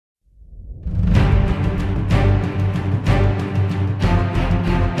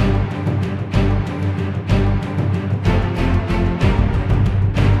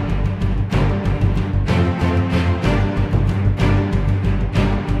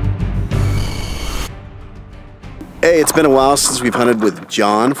Hey, it's been a while since we've hunted with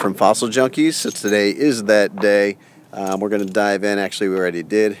John from Fossil Junkies, so today is that day. We're going to dive in. Actually, we already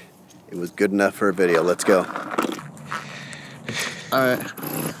did. It was good enough for a video. Let's go. All right,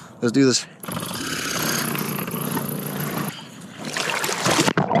 let's do this.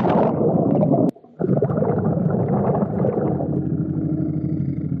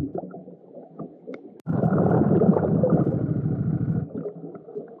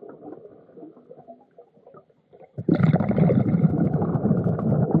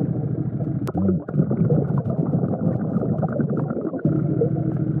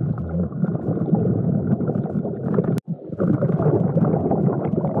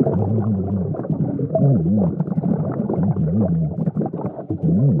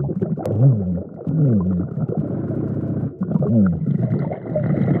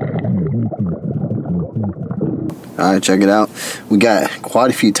 All right, check it out. We got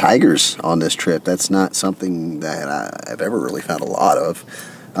quite a few tigers on this trip. That's not something that I've ever really found a lot of.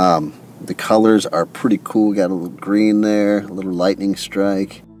 The colors are pretty cool. Got a little green there, a little lightning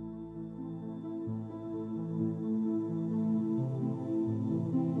strike.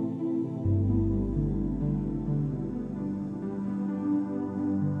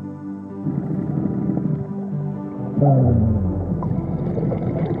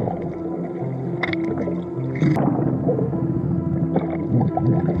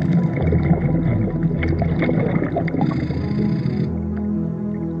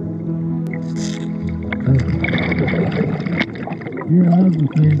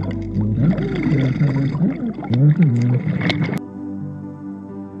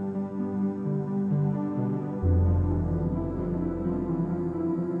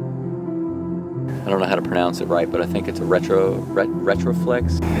 I don't know how to pronounce it right, but I think it's a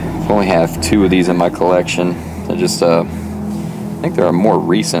retroflex. I only have 2 of these in my collection. They're just, I think they're more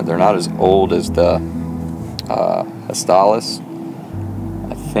recent. They're not as old as the Astalis,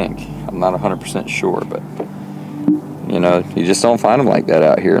 I think. I'm not 100% sure, but you know, you just don't find them like that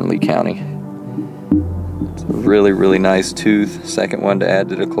out here in Lee County. It's a really, really nice tooth. Second one to add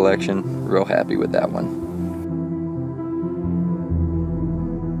to the collection. Real happy with that one.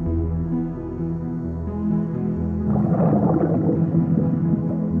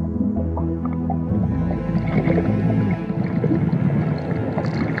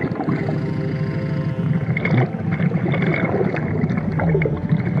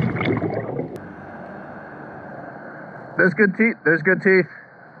 There's good teeth. There's good teeth.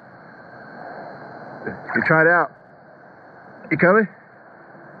 You try it out. You coming?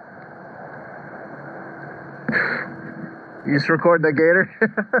 You just record that gator?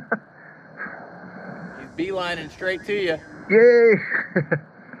 He's beelining straight to you. Yay!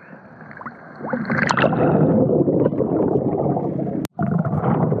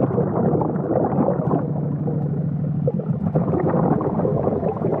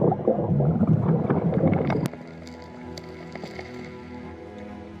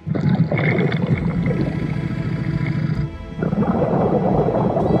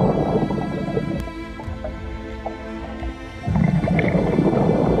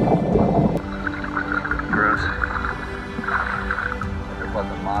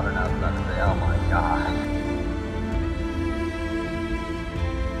 Oh my God.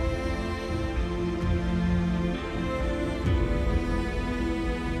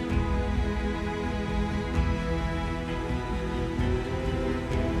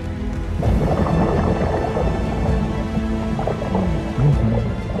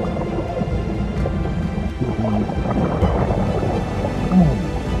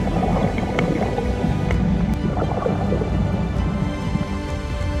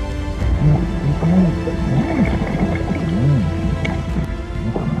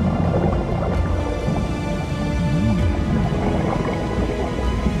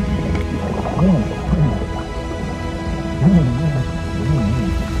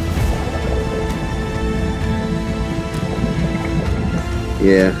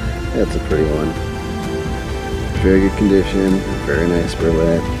 Yeah, that's a pretty one. Very good condition, very nice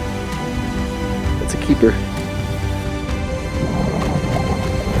burlap. That's a keeper.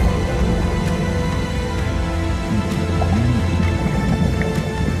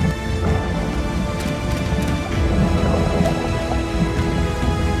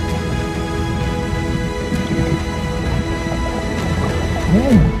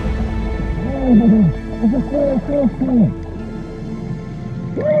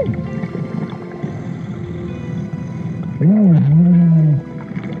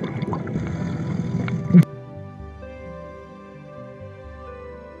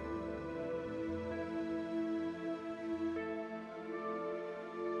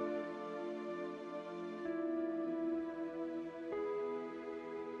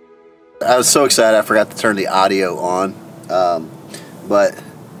 I was so excited I forgot to turn the audio on. But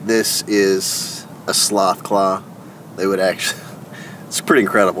this is a sloth claw. They would actually, it's pretty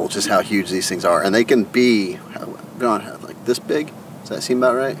incredible just how huge these things are. And they can be, like this big? Does that seem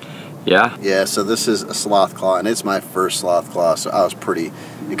about right? Yeah. Yeah, so this is a sloth claw, and it's my first sloth claw, so I was pretty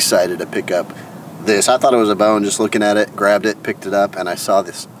excited to pick up this. I thought it was a bone just looking at it, grabbed it, picked it up, and I saw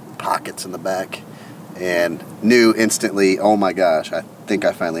this pockets in the back and knew instantly, oh my gosh, I think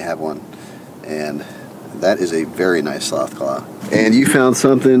I finally have one. And that is a very nice sloth claw. And you found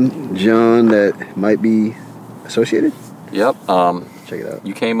something, John, that might be associated? Yep. Check it out.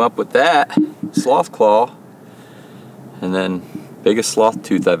 You came up with that sloth claw, and then biggest sloth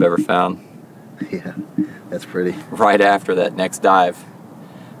tooth I've ever found. Yeah, that's pretty. Right after that next dive.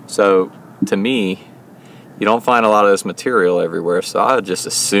 So to me, you don't find a lot of this material everywhere, so I would just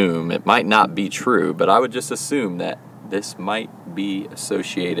assume, it might not be true, but I would just assume that this might be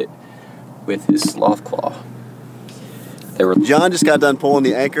associated with his sloth claw. John just got done pulling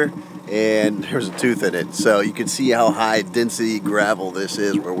the anchor, and there's a tooth in it, so you can see how high density gravel this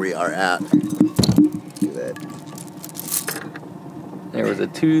is where we are at. Look at that. There was a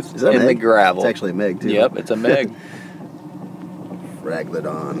tooth in the gravel. It's actually a meg, too. Yep, it's a meg.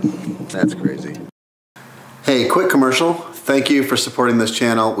 Megalodon. That's crazy. Hey, quick commercial. Thank you for supporting this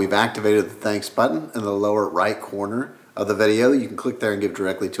channel. We've activated the thanks button in the lower right corner of the video. You can click there and give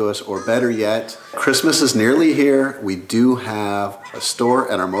directly to us, or better yet, Christmas is nearly here. We do have a store,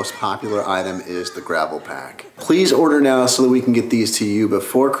 and our most popular item is the gravel pack. Please order now so that we can get these to you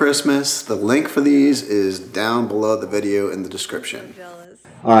before Christmas. The link for these is down below the video in the description.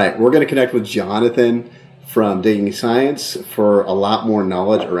 All right, we're going to connect with Jonathan from Digging Science for a lot more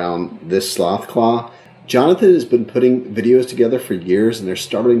knowledge around this sloth claw. Jonathan has been putting videos together for years, and they're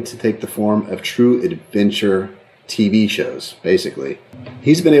starting to take the form of true adventure TV shows, basically.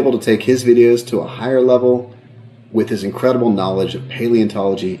 He's been able to take his videos to a higher level with his incredible knowledge of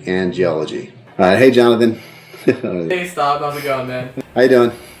paleontology and geology. Hey, Jonathan. Hey, Stop. How's it going, man? How you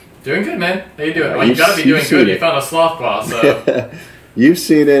doing? Doing good, man. How you doing? Well, you gotta be doing good. You found a sloth claw, so. You've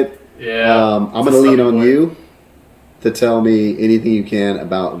seen it. Yeah. I'm going to lean on you to tell me anything you can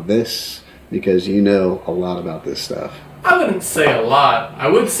about this, because you know a lot about this stuff. I wouldn't say a lot. I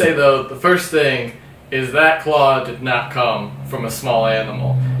would say, though, the first thing is that claw did not come from a small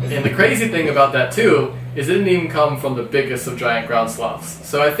animal. And the crazy thing about that, too, is it didn't even come from the biggest of giant ground sloths.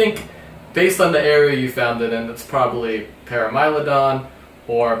 So I think, based on the area you found it in, it's probably Paramylodon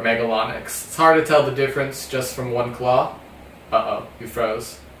or Megalonyx. It's hard to tell the difference just from one claw. Uh-oh, you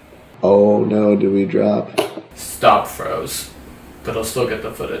froze. Oh no, do we drop? Stop froze, but I'll still get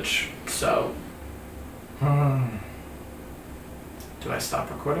the footage, so... Do I stop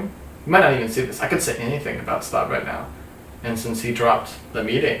recording? You might not even see this. I could say anything about Stop right now. And since he dropped the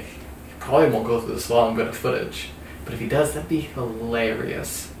meeting, he probably won't go through this long bit of footage. But if he does, that'd be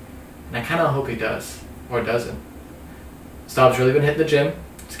hilarious. And I kind of hope he does, or doesn't. Stop's really been hitting the gym.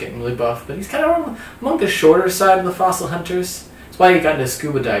 He's getting really buff, but he's kind of among the shorter side of the fossil hunters. That's why he got into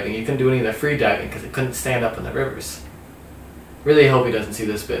scuba diving. He couldn't do any of the free diving because he couldn't stand up in the rivers. Really hope he doesn't see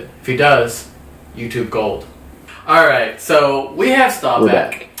this bit. If he does, YouTube gold. Alright, so we have Stop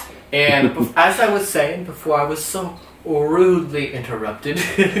back. And as I was saying before, I was so rudely interrupted.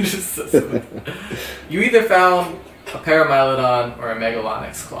 You either found a Paramylodon or a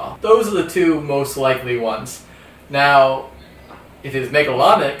Megalonyx claw. Those are the two most likely ones. Now, if it's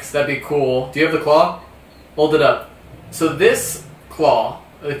Megalonyx, that'd be cool. Do you have the claw? Hold it up. So this claw,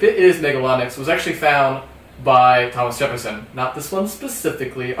 if it is Megalonyx, was actually found by Thomas Jefferson. Not this one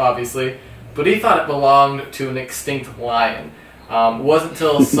specifically, obviously, but he thought it belonged to an extinct lion. It wasn't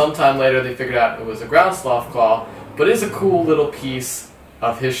until sometime later they figured out it was a ground sloth claw, but it is a cool little piece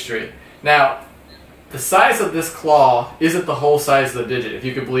of history. Now, the size of this claw isn't the whole size of the digit, if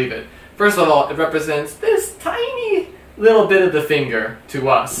you could believe it. First of all, it represents this tiny little bit of the finger to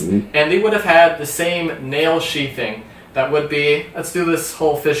us. And they would have had the same nail sheathing that would be, let's do this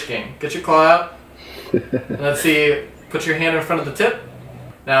whole fish game. Get your claw out. And let's see, put your hand in front of the tip.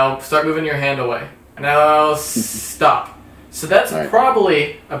 Now start moving your hand away. Now stop. So that's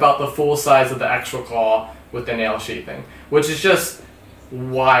probably about the full size of the actual claw with the nail sheathing, which is just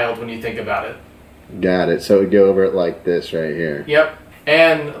wild when you think about it. Got it. So we go over it like this right here. Yep.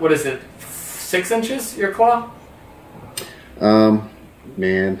 And what is it, 6 inches, your claw?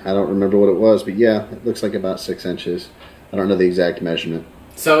 Man, I don't remember what it was, but yeah, it looks like about 6 inches. I don't know the exact measurement.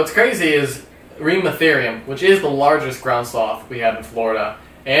 So what's crazy is Rhemotherium, which is the largest ground sloth we have in Florida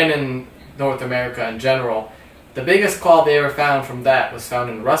and in North America in general. The biggest claw they ever found from that was found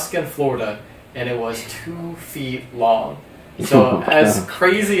in Ruskin, Florida, and it was 2 feet long. So as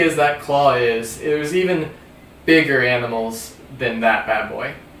crazy as that claw is, there's even bigger animals than that bad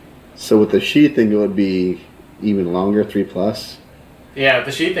boy. So with the sheathing, it would be even longer, 3+. Yeah,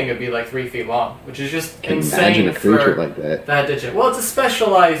 the sheathing would be like 3 feet long, which is just Can insane imagine a creature for like that. digit. Well, it's a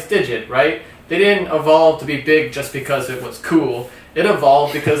specialized digit, right? They didn't evolve to be big just because it was cool. It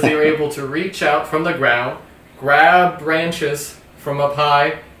evolved because they were able to reach out from the ground, grab branches from up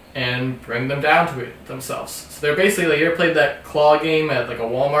high, and bring them down to it themselves. So they're basically, you ever played that claw game at like a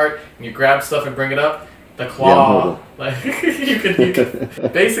Walmart, and you grab stuff and bring it up? The claw, like you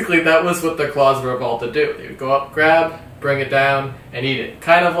can basically that was what the claws were evolved to do. They would go up, grab, bring it down, and eat it.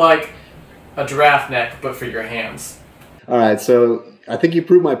 Kind of like a giraffe neck, but for your hands. All right, so I think you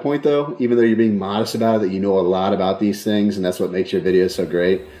proved my point, though, even though you're being modest about it, that you know a lot about these things, and that's what makes your videos so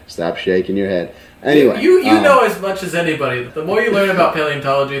great. Stop shaking your head. Anyway. You know as much as anybody. The more you learn about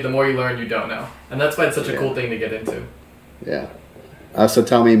paleontology, the more you learn you don't know. And that's why it's such a cool thing to get into. Yeah. So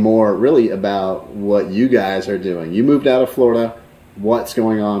tell me more, really, about what you guys are doing. You moved out of Florida. What's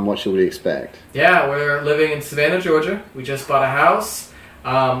going on? What should we expect? Yeah, we're living in Savannah, Georgia. We just bought a house.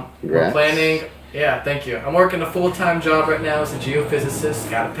 We're planning... Yeah, thank you. I'm working a full-time job right now as a geophysicist.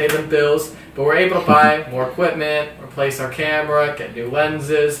 Got to pay them bills. But we're able to buy more equipment, replace our camera, get new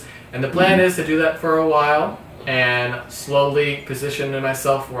lenses. And the plan is to do that for a while and slowly position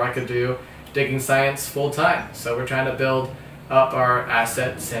myself where I could do digging science full-time. So we're trying to build up our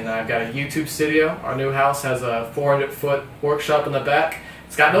assets, and I've got a YouTube studio. Our new house has a 400-foot workshop in the back.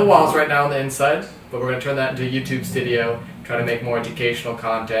 It's got no walls right now on the inside, but we're going to turn that into a YouTube studio, try to make more educational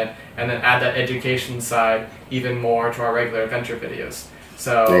content, and then add that education side even more to our regular adventure videos.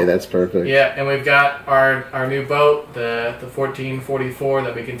 So hey, that's perfect. Yeah, and we've got our new boat, the 1444,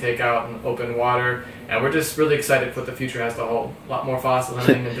 that we can take out in open water, and we're just really excited for what the future has to hold. A lot more fossil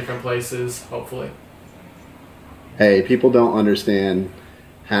hunting in different places, hopefully. Hey, people don't understand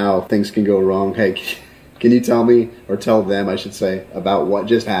how things can go wrong. Hey, can you tell me, or tell them, I should say, about what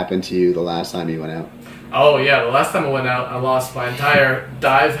just happened to you the last time you went out? Oh yeah, the last time I went out, I lost my entire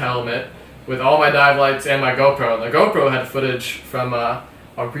dive helmet with all my dive lights and my GoPro. And the GoPro had footage from a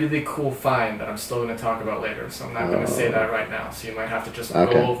really cool find that I'm still going to talk about later, so I'm not going to say that right now. So you might have to just go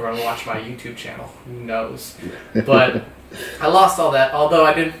over and watch my YouTube channel. Who knows? But I lost all that, although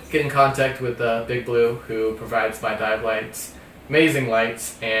I did get in contact with Big Blue, who provides my dive lights. Amazing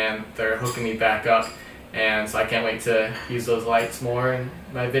lights, and they're hooking me back up. And so I can't wait to use those lights more in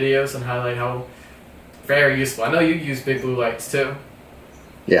my videos and highlight how very useful. I know you use Big Blue lights too.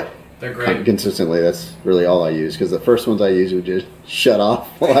 Yeah. They're great. Consistently, that's really all I use, because the first ones I used would just shut off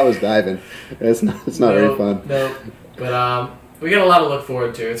while I was diving. It's not very fun. No, but we got a lot to look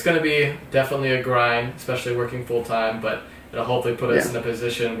forward to. It's going to be definitely a grind, especially working full time, but it'll hopefully put us in a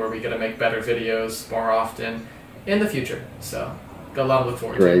position where we get to make better videos more often in the future. So, got a lot to look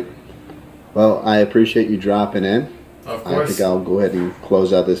forward to. Great. Well, I appreciate you dropping in. Of course. I think I'll go ahead and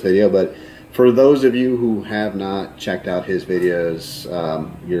close out this video, but for those of you who have not checked out his videos,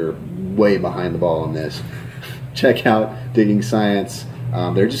 you're way behind the ball on this. Check out Digging Science.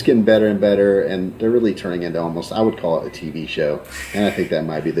 They're just getting better and better, and they're really turning into almost, I would call it a TV show, and I think that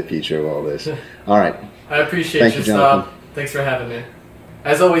might be the future of all this. All right. I appreciate you, Sloth. Thanks for having me.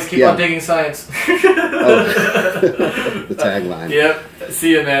 As always, keep on digging science. The tagline. Yep.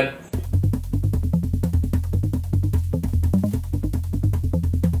 See you, man.